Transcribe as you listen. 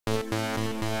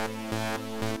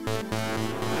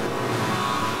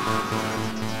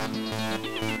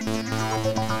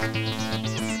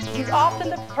He's often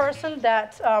the person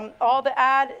that all the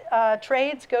ad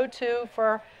trades go to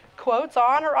for quotes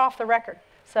on or off the record.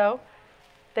 So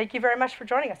thank you very much for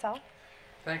joining us, Al.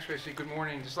 Thanks, Tracy. Good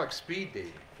morning. Just like speed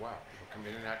dating. Wow, people come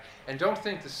in and out. And don't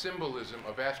think the symbolism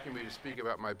of asking me to speak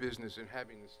about my business and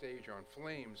having the stage on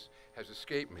flames has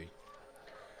escaped me.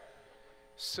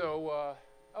 So,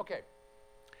 okay.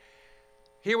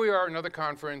 Here we are, another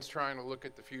conference trying to look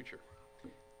at the future.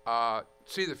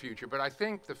 See the future, but I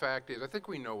think the fact is, I think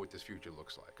we know what this future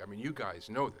looks like. I mean, you guys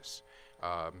know this.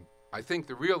 I think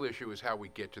the real issue is how we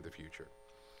get to the future.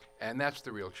 And that's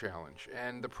the real challenge.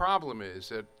 And the problem is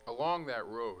that along that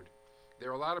road, there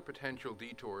are a lot of potential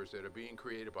detours that are being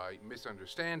created by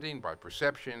misunderstanding, by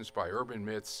perceptions, by urban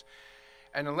myths.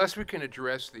 And unless we can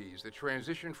address these, the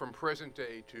transition from present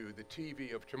day to the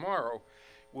TV of tomorrow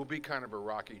will be kind of a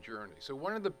rocky journey. So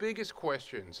one of the biggest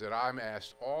questions that I'm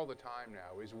asked all the time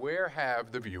now is, where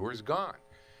have the viewers gone?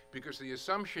 Because the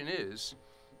assumption is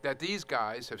that these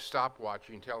guys have stopped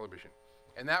watching television.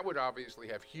 And that would obviously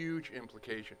have huge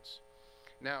implications.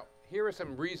 Now, here are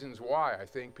some reasons why I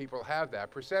think people have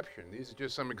that perception. These are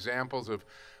just some examples of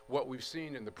what we've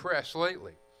seen in the press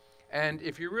lately. And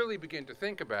if you really begin to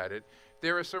think about it,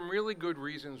 there are some really good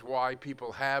reasons why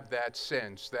people have that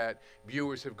sense that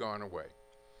viewers have gone away.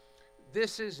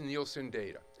 This is Nielsen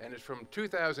data, and it's from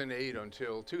 2008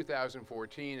 until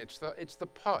 2014. It's the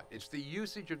PUT. It's the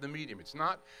usage of the medium. It's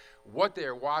not what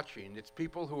they're watching. It's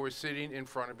people who are sitting in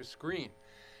front of a screen.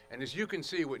 And as you can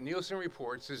see, what Nielsen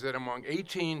reports is that among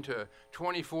 18 to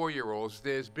 24-year-olds,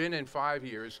 there's been in 5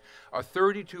 years a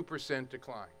 32%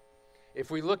 decline. If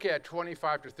we look at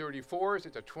 25 to 34s,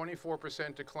 it's a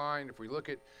 24% decline. If we look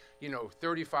at,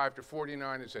 35 to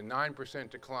 49, it's a 9%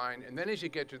 decline. And then as you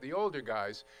get to the older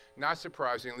guys, not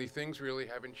surprisingly, things really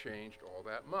haven't changed all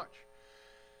that much.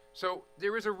 So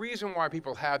there is a reason why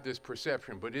people have this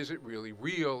perception, but is it really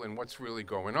real and what's really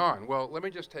going on? Well, let me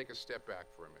just take a step back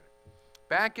for a minute.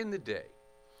 Back in the day,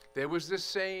 there was this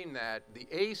saying that the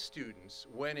A students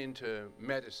went into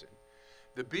medicine,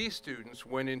 the B students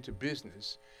went into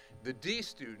business, the D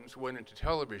students went into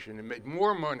television and made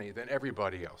more money than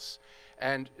everybody else.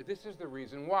 And this is the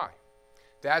reason why.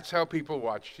 That's how people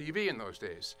watched TV in those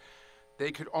days.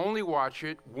 They could only watch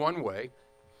it one way.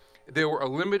 There were a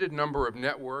limited number of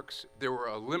networks, there were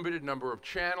a limited number of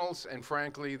channels, and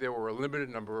frankly, there were a limited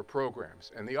number of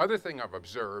programs. And the other thing I've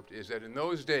observed is that in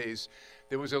those days,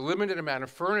 there was a limited amount of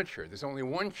furniture. There's only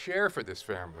one chair for this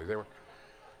family. They were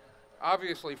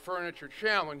obviously furniture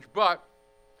challenged, but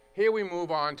here we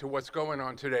move on to what's going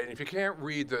on today. And if you can't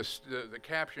read the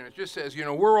caption, it just says,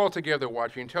 we're all together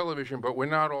watching television, but we're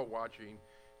not all watching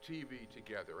TV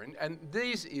together. And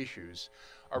these issues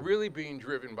are really being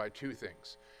driven by two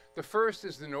things. The first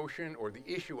is the notion or the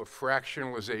issue of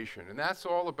fractionalization, and that's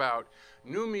all about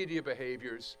new media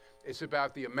behaviors. It's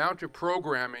about the amount of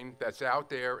programming that's out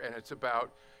there, and it's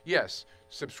about, yes,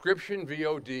 subscription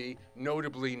VOD,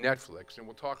 notably Netflix, and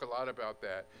we'll talk a lot about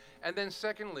that. And then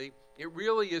secondly, it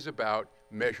really is about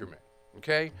measurement.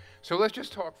 Okay? So let's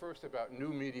just talk first about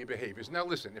new media behaviors. Now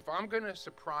listen, if I'm going to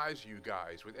surprise you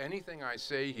guys with anything I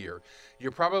say here,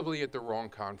 you're probably at the wrong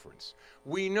conference.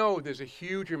 We know there's a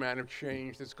huge amount of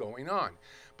change that's going on.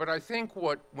 But I think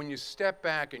when you step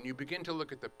back and you begin to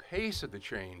look at the pace of the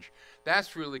change,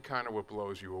 that's really kind of what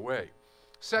blows you away.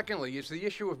 Secondly, it's the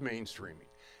issue of mainstreaming.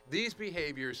 These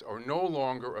behaviors are no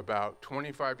longer about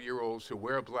 25-year-olds who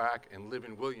wear black and live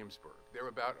in Williamsburg. They're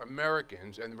about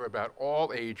Americans, and they're about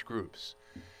all age groups.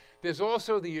 There's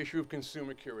also the issue of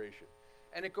consumer curation.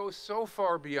 And it goes so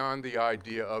far beyond the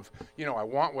idea of, I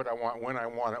want what I want, when I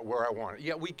want it, where I want it.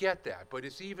 Yeah, we get that, but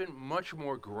it's even much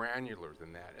more granular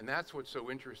than that. And that's what's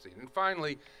so interesting. And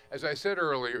finally, as I said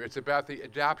earlier, it's about the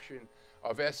adoption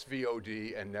of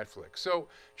SVOD and Netflix. So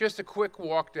just a quick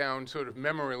walk down sort of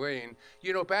memory lane.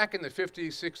 Back in the 50s,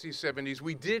 60s, 70s,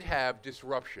 we did have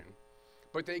disruption,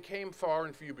 but they came far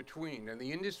and few between, and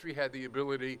the industry had the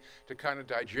ability to kind of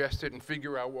digest it and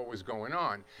figure out what was going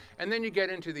on. And then you get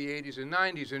into the 80s and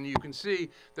 90s, and you can see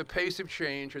the pace of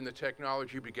change and the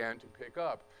technology began to pick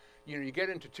up. You get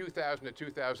into 2000 to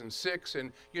 2006,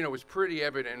 and it's pretty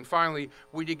evident. And finally,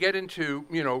 when you get into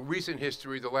recent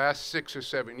history, the last 6 or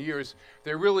 7 years,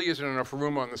 there really isn't enough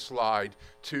room on the slide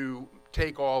to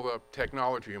take all the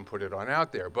technology and put it on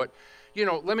out there. But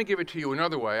let me give it to you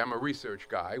another way. I'm a research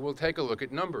guy. We'll take a look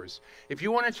at numbers. If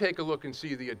you want to take a look and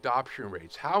see the adoption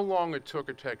rates, how long it took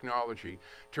a technology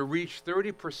to reach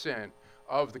 30%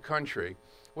 of the country,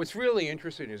 what's really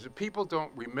interesting is that people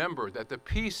don't remember that the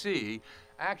PC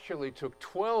actually took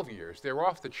 12 years. They're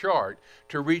off the chart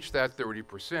to reach that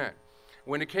 30%.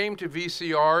 When it came to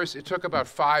VCRs, it took about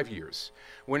 5 years.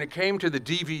 When it came to the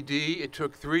DVD, it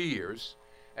took 3 years.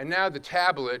 And now the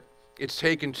tablet, it's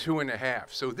taken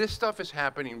 2.5. So this stuff is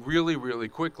happening really, really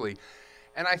quickly.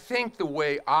 And I think the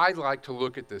way I like to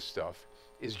look at this stuff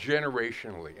is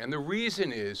generationally. And the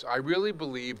reason is I really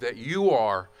believe that you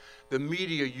are the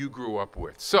media you grew up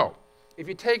with. So if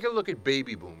you take a look at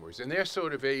baby boomers, and their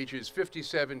sort of ages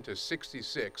 57 to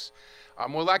 66,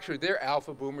 well, actually, they're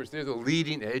alpha boomers. They're the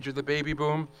leading edge of the baby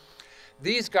boom.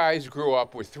 These guys grew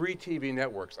up with 3 TV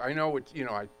networks. I know,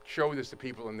 I show this to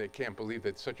people and they can't believe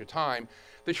that such a time.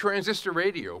 The transistor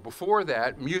radio. Before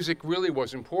that, music really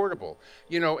wasn't portable.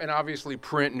 And obviously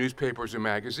print, newspapers, and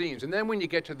magazines. And then when you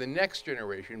get to the next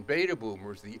generation, beta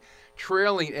boomers, the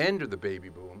trailing end of the baby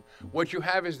boom, what you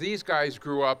have is these guys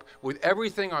grew up with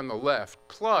everything on the left,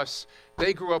 plus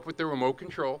they grew up with the remote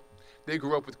control. They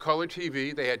grew up with color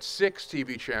TV. They had 6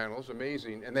 TV channels,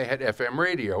 amazing, and they had FM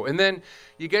radio. And then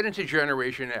you get into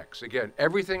Generation X. Again,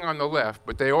 everything on the left,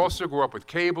 but they also grew up with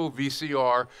cable,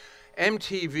 VCR,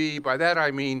 MTV. By that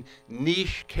I mean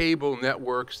niche cable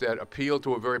networks that appeal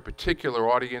to a very particular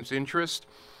audience interest.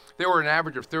 There were an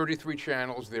average of 33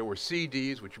 channels. There were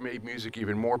CDs, which made music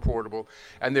even more portable,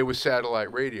 and there was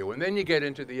satellite radio. And then you get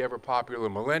into the ever-popular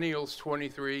millennials,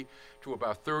 23 to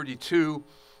about 32.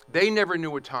 They never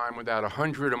knew a time without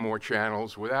 100 or more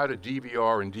channels, without a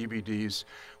DVR and DVDs,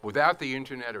 without the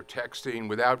internet or texting,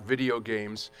 without video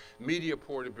games. Media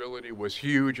portability was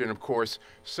huge, and of course,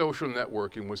 social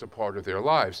networking was a part of their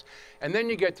lives. And then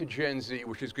you get to Gen Z,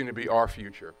 which is going to be our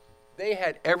future. They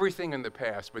had everything in the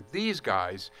past, but these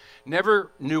guys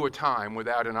never knew a time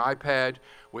without an iPad,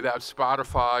 without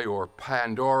Spotify or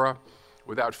Pandora,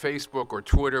 without Facebook or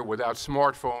Twitter, without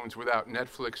smartphones, without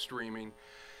Netflix streaming,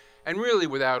 and really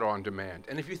without on-demand.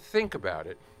 And if you think about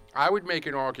it, I would make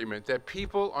an argument that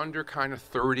people under kind of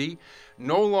 30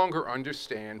 no longer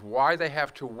understand why they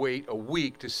have to wait a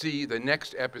week to see the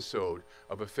next episode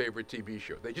of a favorite TV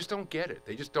show. They just don't get it.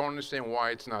 They just don't understand why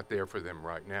it's not there for them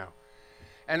right now.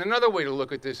 And another way to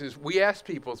look at this is we ask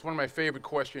people, it's one of my favorite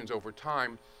questions over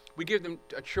time, we give them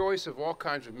a choice of all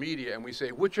kinds of media, and we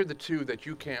say, which are the 2 that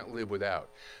you can't live without?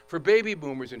 For baby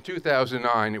boomers in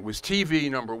 2009, it was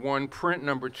TV number 1, print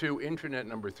number 2, internet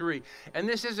number 3. And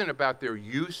this isn't about their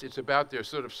use, it's about their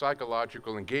sort of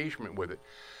psychological engagement with it.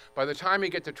 By the time you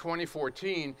get to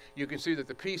 2014, you can see that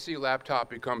the PC laptop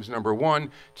becomes number 1,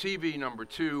 TV number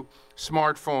 2,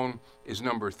 smartphone is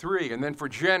number 3. And then for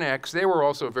Gen X, they were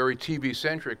also very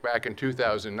TV-centric back in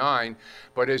 2009.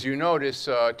 But as you notice,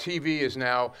 TV is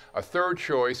now a 3rd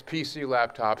choice, PC,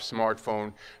 laptop,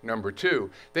 smartphone, number 2.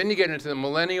 Then you get into the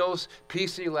millennials,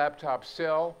 PC, laptop,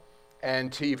 cell,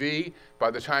 and TV. By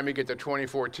the time you get to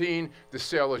 2014, the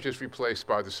cell is just replaced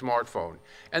by the smartphone.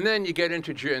 And then you get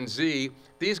into Gen Z.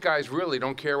 These guys really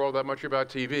don't care all that much about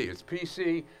TV. It's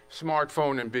PC,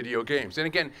 smartphone, and video games. And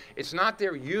again, it's not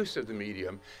their use of the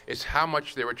medium, it's how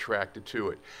much they're attracted to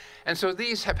it. And so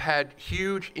these have had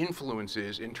huge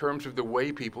influences in terms of the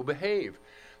way people behave.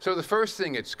 So the first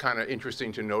thing it's kind of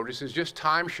interesting to notice is just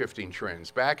time-shifting trends.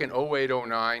 Back in 08,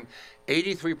 09,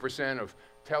 83% of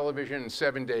television in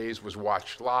 7 days was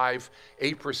watched live,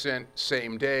 8%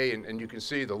 same day, and you can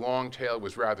see the long tail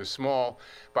was rather small.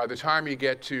 By the time you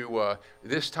get to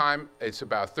this time, it's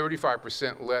about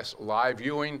 35% less live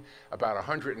viewing, about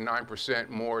 109%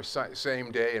 more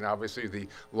same day, and obviously the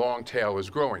long tail is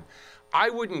growing.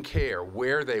 I wouldn't care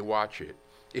where they watch it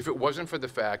if it wasn't for the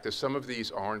fact that some of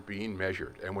these aren't being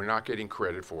measured and we're not getting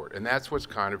credit for it, and that's what's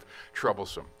kind of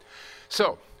troublesome.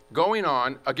 So, going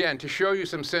on, again, to show you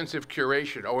some sense of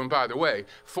curation. Oh, and by the way,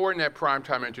 4net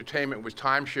primetime entertainment was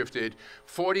time-shifted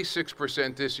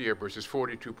 46% this year versus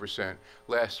 42%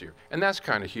 last year. And that's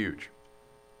kind of huge.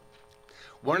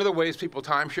 One of the ways people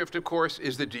time shift, of course,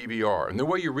 is the DVR. And the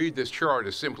way you read this chart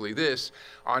is simply this.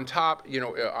 On top,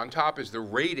 on top is the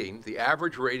rating, the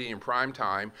average rating in prime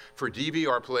time for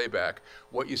DVR playback.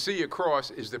 What you see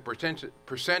across is the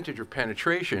percentage of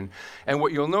penetration. And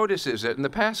what you'll notice is that in the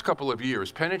past couple of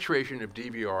years, penetration of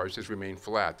DVRs has remained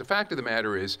flat. The fact of the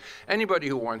matter is, anybody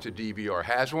who wants a DVR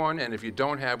has one, and if you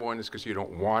don't have one, it's because you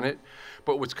don't want it.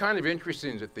 But what's kind of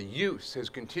interesting is that the use has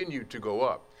continued to go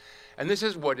up. And this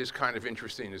is what is kind of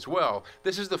interesting as well.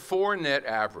 This is the 4net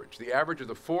average, the average of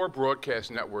the 4 broadcast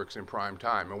networks in prime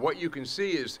time. And what you can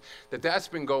see is that that's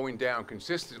been going down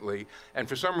consistently, and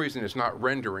for some reason it's not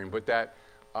rendering, but that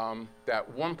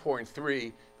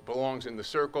 1.3 belongs in the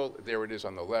circle. There it is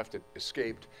on the left, it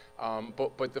escaped.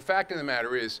 But the fact of the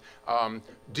matter is,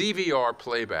 DVR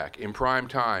playback in prime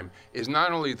time is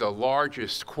not only the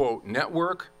largest, quote,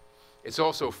 network, It's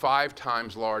also 5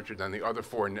 times larger than the other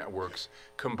 4 networks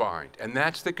combined. And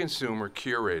that's the consumer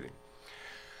curating.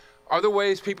 Other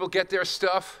ways people get their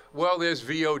stuff? Well, there's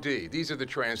VOD. These are the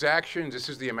transactions. This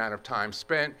is the amount of time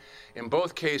spent. In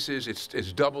both cases,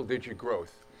 it's double-digit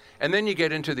growth. And then you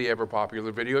get into the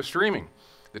ever-popular video streaming,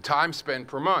 the time spent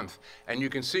per month. And you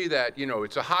can see that,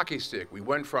 it's a hockey stick. We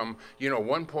went from,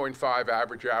 1.5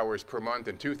 average hours per month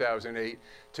in 2008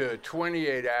 to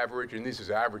 28 average, and this is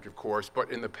average, of course,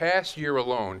 but in the past year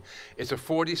alone, it's a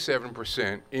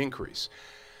 47% increase.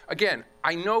 Again,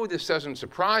 I know this doesn't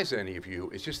surprise any of you.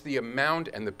 It's just the amount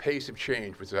and the pace of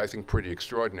change, which is, I think, pretty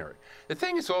extraordinary. The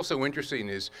thing that's also interesting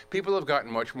is people have gotten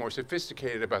much more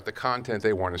sophisticated about the content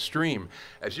they want to stream.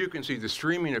 As you can see, the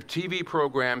streaming of TV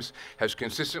programs has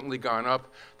consistently gone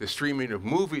up. The streaming of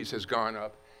movies has gone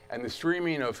up. And the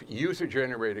streaming of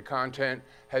user-generated content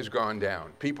has gone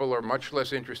down. People are much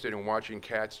less interested in watching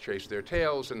cats chase their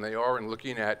tails than they are in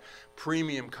looking at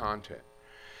premium content.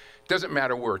 Doesn't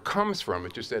matter where it comes from,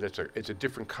 it's just that it's a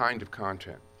different kind of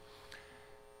content.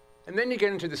 And then you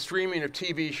get into the streaming of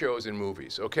TV shows and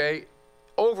movies, okay?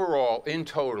 Overall, in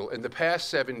total, in the past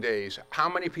 7 days, how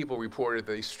many people reported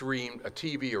they streamed a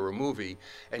TV or a movie?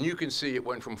 And you can see it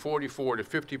went from 44 to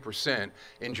 50%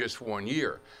 in just 1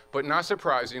 year. But not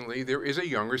surprisingly, there is a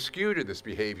younger skew to this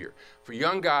behavior. For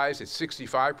young guys, it's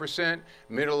 65%,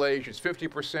 middle age, it's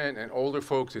 50%, and older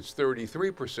folks, it's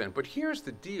 33%. But here's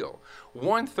the deal.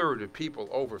 1/3 of people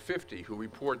over 50 who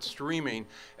report streaming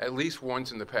at least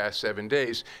once in the past 7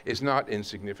 days is not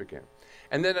insignificant.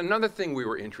 And then another thing we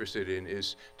were interested in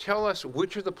is tell us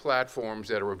which of the platforms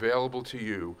that are available to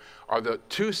you are the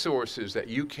 2 sources that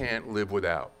you can't live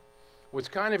without. What's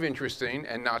kind of interesting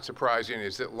and not surprising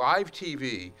is that live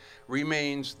TV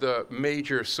remains the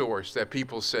major source that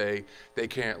people say they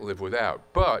can't live without.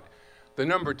 But the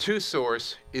number 2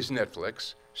 source is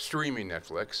Netflix, streaming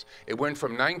Netflix. It went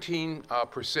from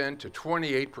 19% to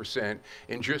 28%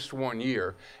 in just 1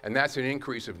 year, and that's an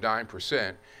increase of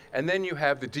 9%. And then you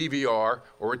have the DVR,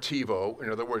 or a TiVo, in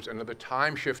other words, another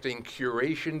time-shifting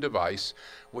curation device,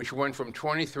 which went from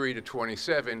 23 to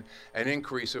 27, an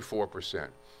increase of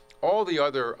 4%. All the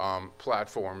other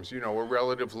platforms, were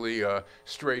relatively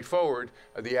straightforward.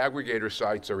 The aggregator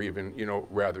sites are even,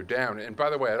 rather down. And by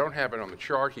the way, I don't have it on the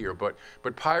chart here, but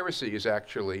piracy is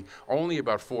actually only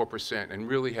about 4% and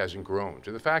really hasn't grown.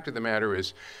 So the fact of the matter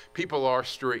is, people are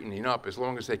straightening up as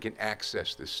long as they can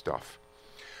access this stuff.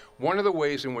 One of the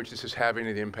ways in which this is having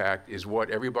an impact is what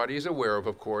everybody is aware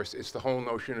of course. It's the whole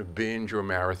notion of binge or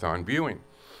marathon viewing.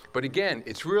 But again,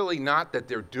 it's really not that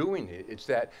they're doing it, it's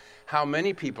that how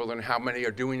many people and how many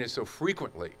are doing it so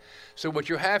frequently. So what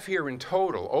you have here in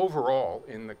total, overall,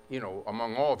 in the,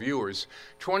 among all viewers,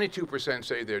 22%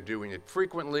 say they're doing it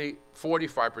frequently,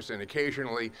 45%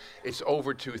 occasionally, it's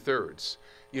over 2/3.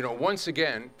 Once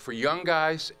again, for young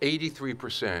guys,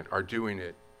 83% are doing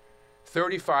it.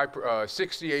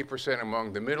 68%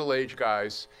 among the middle-aged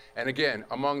guys, and again,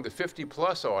 among the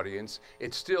 50-plus audience,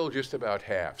 it's still just about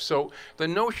half. So the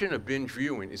notion of binge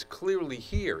viewing is clearly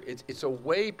here. It's a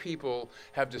way people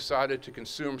have decided to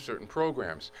consume certain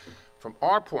programs. From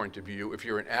our point of view, if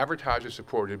you're an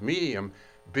advertiser-supported medium,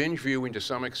 binge viewing to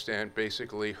some extent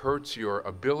basically hurts your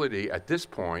ability at this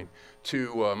point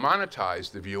to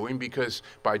monetize the viewing because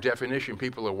by definition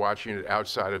people are watching it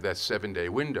outside of that 7-day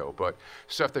window. But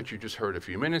stuff that you just heard a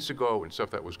few minutes ago and stuff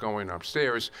that was going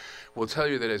upstairs will tell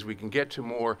you that as we can get to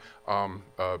more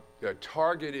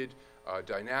targeted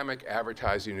dynamic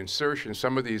advertising insertion,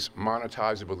 some of these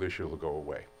monetizable issues will go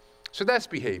away. So that's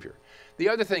behavior. The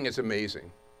other thing is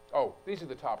amazing. Oh, these are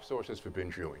the top sources for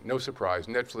binge viewing. No surprise,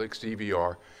 Netflix,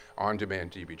 DVR,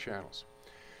 on-demand TV channels.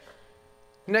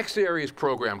 Next area is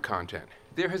program content.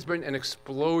 There has been an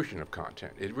explosion of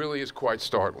content. It really is quite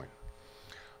startling.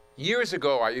 Years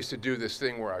ago, I used to do this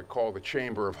thing where I call the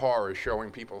Chamber of Horrors,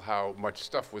 showing people how much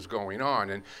stuff was going on.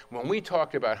 And when we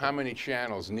talked about how many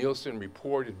channels Nielsen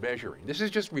reported measuring, this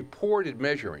is just reported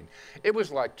measuring, it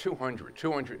was like 200,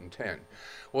 210.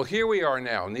 Well, here we are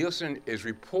now. Nielsen is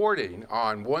reporting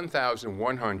on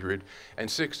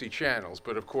 1,160 channels,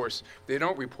 but of course, they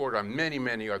don't report on many,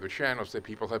 many other channels that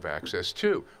people have access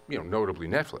to, notably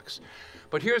Netflix.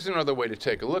 But here's another way to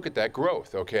take a look at that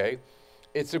growth, okay?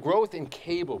 It's the growth in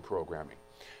cable programming.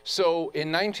 So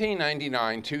in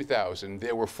 1999-2000,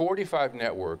 there were 45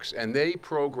 networks, and they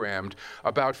programmed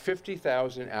about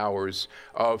 50,000 hours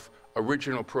of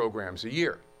original programs a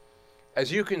year. as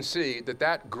you can see,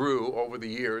 that grew over the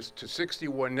years to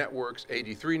 61 networks,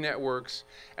 83 networks,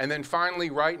 and then finally,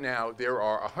 right now, there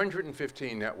are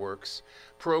 115 networks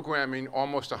programming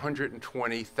almost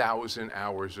 120,000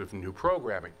 hours of new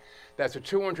programming. That's a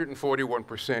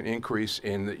 241% increase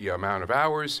in the amount of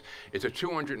hours. It's a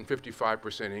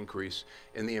 255% increase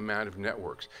in the amount of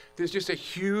networks. There's just a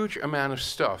huge amount of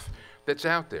stuff that's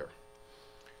out there.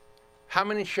 How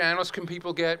many channels can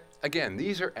people get? Again,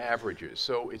 these are averages,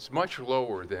 so it's much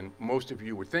lower than most of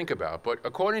you would think about. But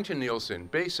according to Nielsen,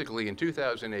 basically in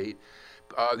 2008,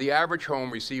 the average home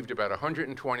received about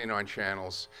 129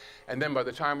 channels. And then by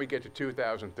the time we get to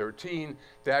 2013,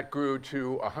 that grew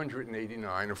to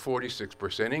 189, a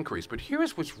 46% increase. But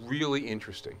here's what's really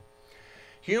interesting.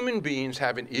 Human beings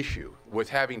have an issue with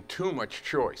having too much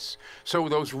choice. So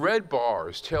those red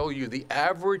bars tell you the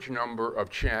average number of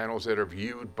channels that are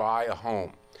viewed by a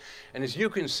home. And as you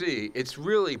can see, it's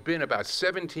really been about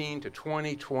 17 to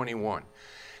 20, 21.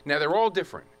 Now, they're all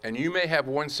different, and you may have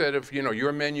one set of,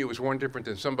 your menu is one different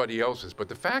than somebody else's, but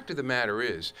the fact of the matter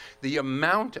is, the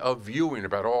amount of viewing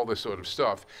about all this sort of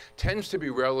stuff tends to be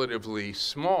relatively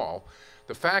small.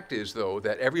 The fact is, though,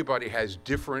 that everybody has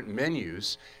different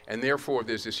menus, and therefore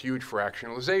there's this huge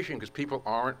fractionalization because people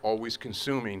aren't always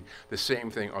consuming the same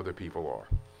thing other people are.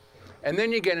 And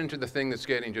then you get into the thing that's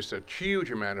getting just a huge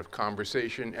amount of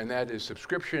conversation, and that is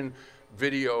subscription,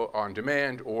 video on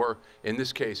demand, or in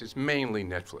this case, it's mainly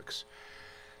Netflix.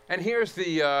 And here's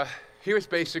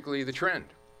basically the trend.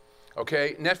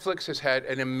 Okay, Netflix has had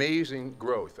an amazing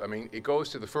growth. I mean, it goes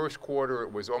to the first quarter,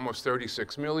 it was almost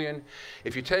 36 million.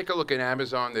 If you take a look at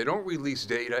Amazon, they don't release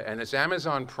data, and it's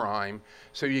Amazon Prime,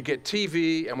 so you get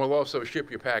TV, and we'll also ship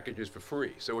your packages for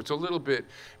free. So it's a little bit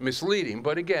misleading,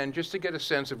 but again, just to get a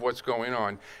sense of what's going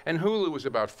on. And Hulu is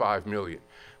about 5 million.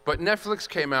 But Netflix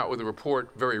came out with a report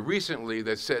very recently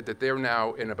that said that they're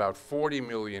now in about 40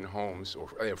 million homes, or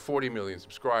they have 40 million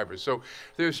subscribers. So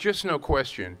there's just no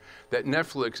question that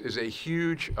Netflix is a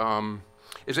huge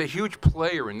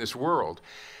player in this world,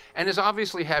 and is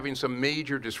obviously having some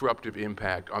major disruptive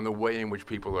impact on the way in which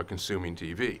people are consuming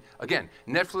TV. Again,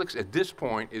 Netflix at this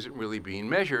point isn't really being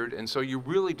measured, and so you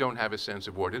really don't have a sense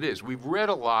of what it is. We've read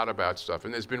a lot about stuff,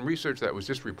 and there's been research that was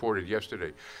just reported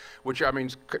yesterday, which I mean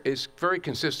is very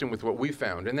consistent with what we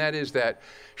found, and that is that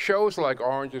shows like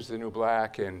Orange is the New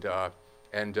Black and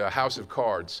House of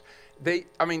Cards, they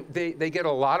get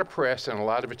a lot of press and a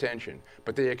lot of attention,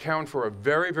 but they account for a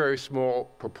very, very small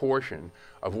proportion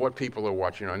of what people are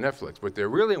watching on Netflix. What they're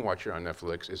really watching on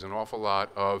Netflix is an awful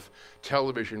lot of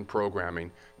television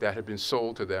programming that have been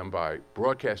sold to them by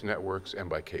broadcast networks and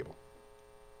by cable.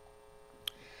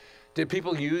 Did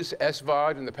people use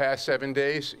SVOD in the past 7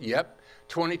 days? Yep.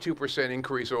 22%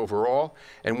 increase overall,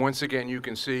 and once again you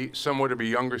can see somewhat of a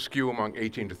younger skew among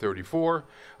 18 to 34,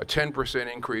 a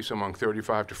 10% increase among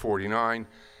 35 to 49.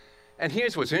 And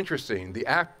here's what's interesting, the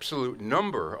absolute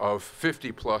number of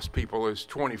 50-plus people is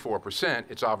 24%.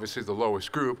 It's obviously the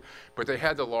lowest group, but they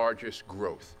had the largest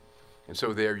growth. And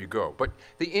so there you go. But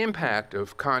the impact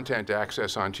of content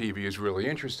access on TV is really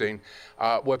interesting.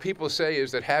 What people say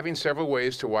is that having several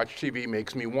ways to watch TV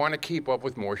makes me want to keep up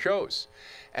with more shows.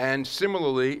 And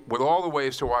similarly, with all the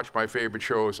ways to watch my favorite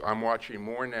shows, I'm watching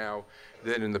more now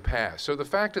than in the past. So the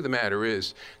fact of the matter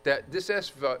is that this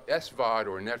SVOD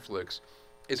or Netflix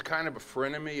is kind of a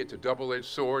frenemy. It's a double-edged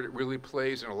sword. It really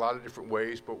plays in a lot of different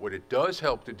ways, but what it does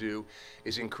help to do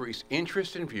is increase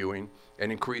interest in viewing and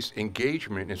increase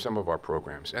engagement in some of our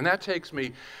programs. And that takes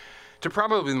me to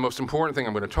probably the most important thing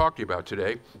I'm going to talk to you about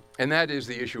today, and that is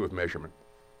the issue of measurement.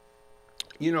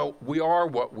 You know, we are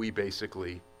what we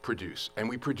basically produce, and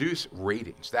we produce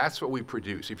ratings. That's what we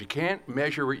produce. If you can't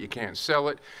measure it, you can't sell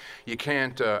it, you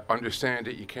can't understand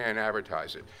it, you can't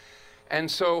advertise it. And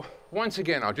so, once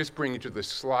again, I'll just bring you to the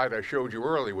slide I showed you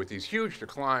earlier with these huge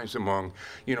declines among,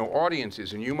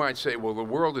 audiences. And you might say, well, the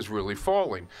world is really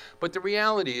falling. But the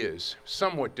reality is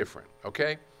somewhat different,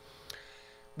 okay?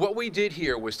 What we did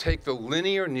here was take the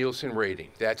linear Nielsen rating,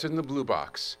 that's in the blue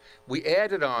box. We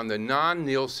added on the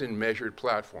non-Nielsen measured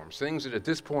platforms, things that at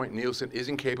this point Nielsen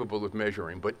isn't capable of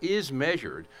measuring, but is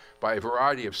measured by a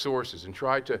variety of sources, and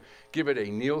tried to give it a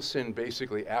Nielsen,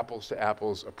 basically apples to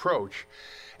apples approach.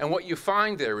 And what you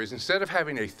find there is instead of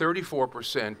having a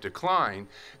 34% decline,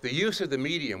 the use of the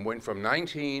medium went from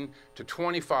 19 to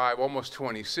 25, almost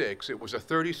 26. It was a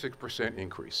 36%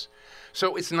 increase.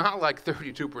 So it's not like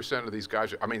 32% of these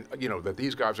guys, that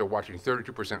these guys are watching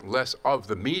 32% less of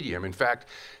the medium. In fact,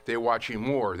 they're watching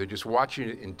more. They're just watching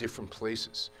it in different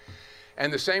places.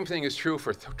 And the same thing is true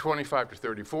for 25 to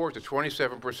 34, it's a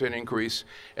 27% increase.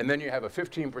 And then you have a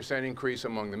 15% increase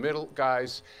among the middle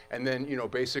guys. And then, you know,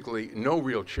 basically no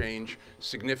real change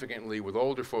significantly with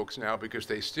older folks now because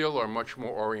they still are much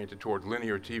more oriented toward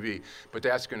linear TV. But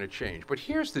that's going to change. But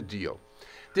here's the deal.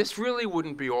 This really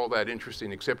wouldn't be all that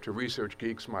interesting except to research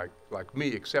geeks like me,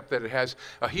 except that it has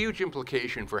a huge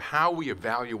implication for how we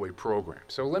evaluate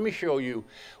programs. So let me show you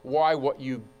why what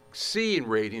you see in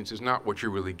ratings is not what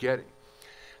you're really getting.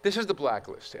 This is the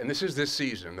Blacklist, and this is this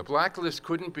season. The Blacklist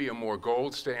couldn't be a more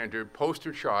gold standard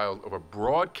poster child of a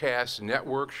broadcast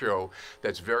network show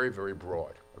that's very, very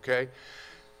broad, okay?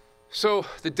 So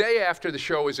the day after the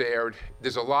show is aired,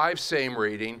 there's a live same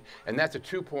rating, and that's a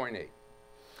 2.8.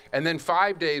 And then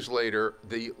 5 days later,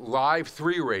 the live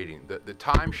 3 rating, the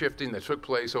time shifting that took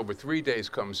place over 3 days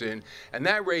comes in, and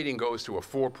that rating goes to a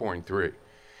 4.3.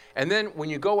 And then when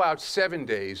you go out 7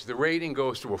 days, the rating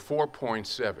goes to a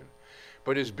 4.7.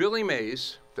 But as Billy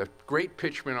Mays, the great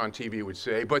pitchman on TV would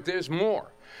say, but there's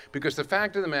more. Because the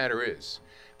fact of the matter is,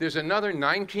 there's another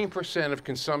 19% of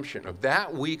consumption of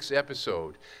that week's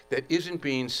episode that isn't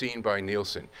being seen by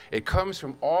Nielsen. It comes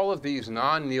from all of these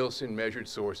non-Nielsen measured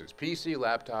sources, PC,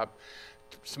 laptop,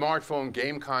 smartphone,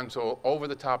 game console,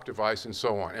 over-the-top device, and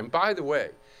so on. And by the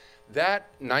way,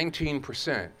 that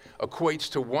 19% equates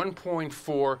to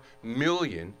 1.4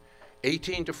 million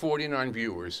 18 to 49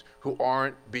 viewers who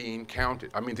aren't being counted.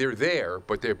 I mean, they're there,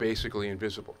 but they're basically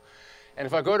invisible. And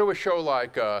if I go to a show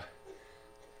like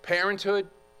Parenthood,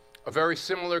 a very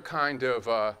similar kind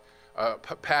of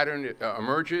pattern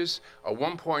emerges, a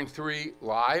 1.3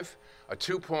 live, a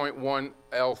 2.1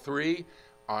 L3,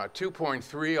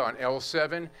 2.3 on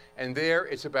L7, and there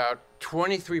it's about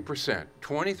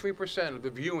 23% of the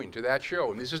viewing to that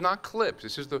show, and this is not clips,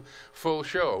 this is the full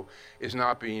show, is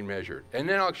not being measured. And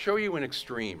then I'll show you an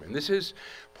extreme, and this is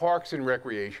Parks and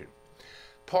Recreation.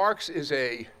 Parks is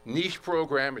a niche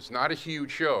program, it's not a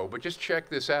huge show, but just check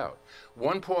this out.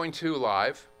 1.2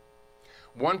 live,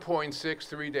 1.6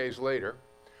 3 days later,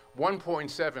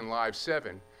 1.7 live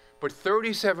 7, but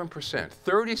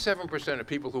 37% of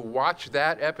people who watched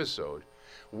that episode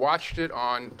watched it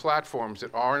on platforms that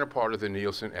aren't a part of the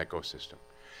Nielsen ecosystem.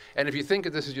 And if you think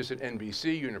that this is just an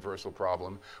NBCUniversal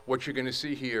problem, what you're going to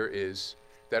see here is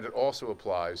that it also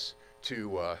applies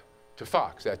to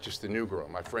Fox. That's just the new girl.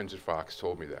 My friends at Fox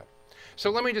told me that.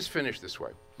 So let me just finish this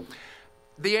way.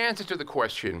 The answer to the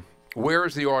question, where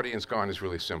has the audience gone, is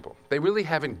really simple. They really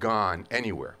haven't gone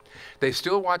anywhere. They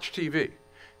still watch TV,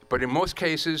 but in most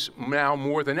cases, now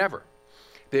more than ever,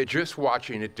 they're just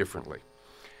watching it differently.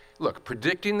 Look,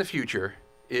 predicting the future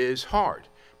is hard,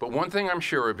 but one thing I'm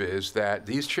sure of is that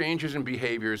these changes in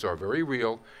behaviors are very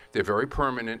real, they're very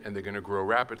permanent, and they're going to grow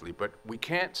rapidly. But we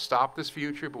can't stop this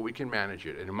future, but we can manage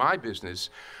it. And in my business,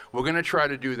 we're going to try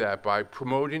to do that by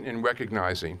promoting and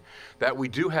recognizing that we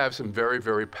do have some very,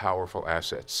 very powerful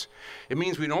assets. It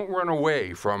means we don't run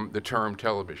away from the term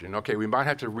television. Okay, we might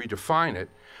have to redefine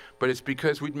it, but it's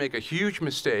because we'd make a huge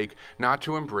mistake not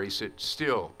to embrace it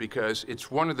still, because it's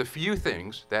one of the few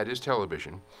things, that is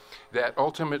television, that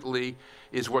ultimately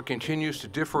is what continues to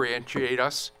differentiate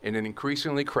us in an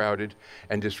increasingly crowded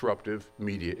and disruptive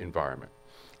media environment.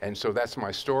 And so that's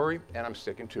my story, and I'm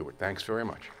sticking to it. Thanks very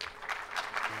much.